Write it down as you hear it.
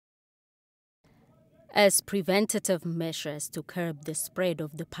As preventative measures to curb the spread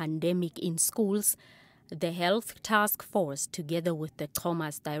of the pandemic in schools, the Health Task Force, together with the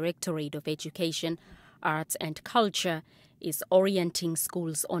Khomas Directorate of Education, Arts and Culture, is orienting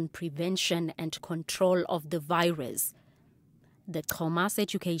schools on prevention and control of the virus. The Khomas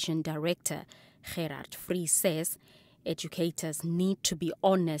Education Director, says educators need to be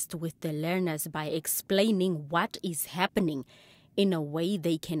honest with the learners by explaining what is happening in a way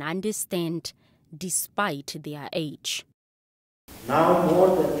they can understand despite their age. Now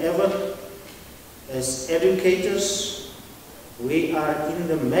more than ever, as educators, we are in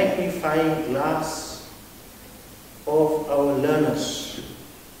the magnifying glass of our learners.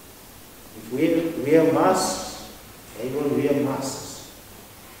 If we wear masks, they will wear masks.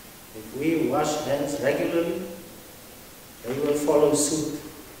 If we wash hands regularly, they will follow suit.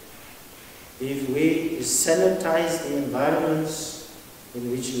 If we sanitize the environments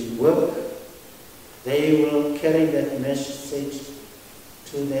in which we work, they will carry that message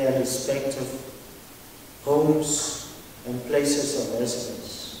to their respective homes and places of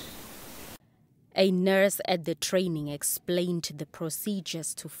residence. A nurse at the training explained the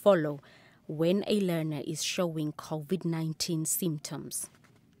procedures to follow when a learner is showing COVID-19 symptoms.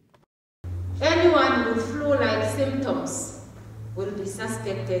 Anyone with flu-like symptoms will be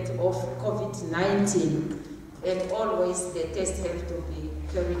suspected of COVID-19, and always the tests have to be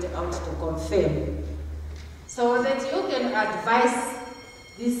carried out to confirm. So that you can advise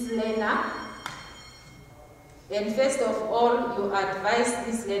this learner, and first of all, you advise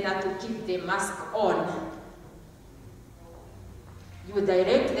this learner to keep the mask on. You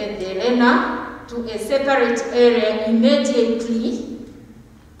direct the learner to a separate area immediately.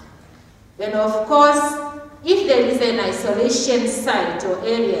 And of course, if there is an isolation site or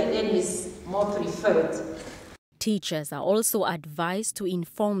area, then it's more preferred. Teachers are also advised to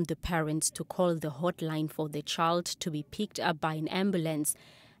inform the parents to call the hotline for the child to be picked up by an ambulance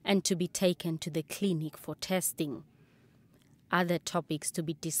and to be taken to the clinic for testing. Other topics to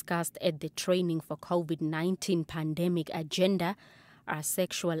be discussed at the training for COVID-19 pandemic agenda are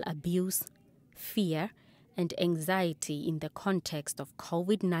sexual abuse, fear, and anxiety in the context of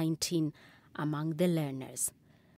COVID-19 among the learners.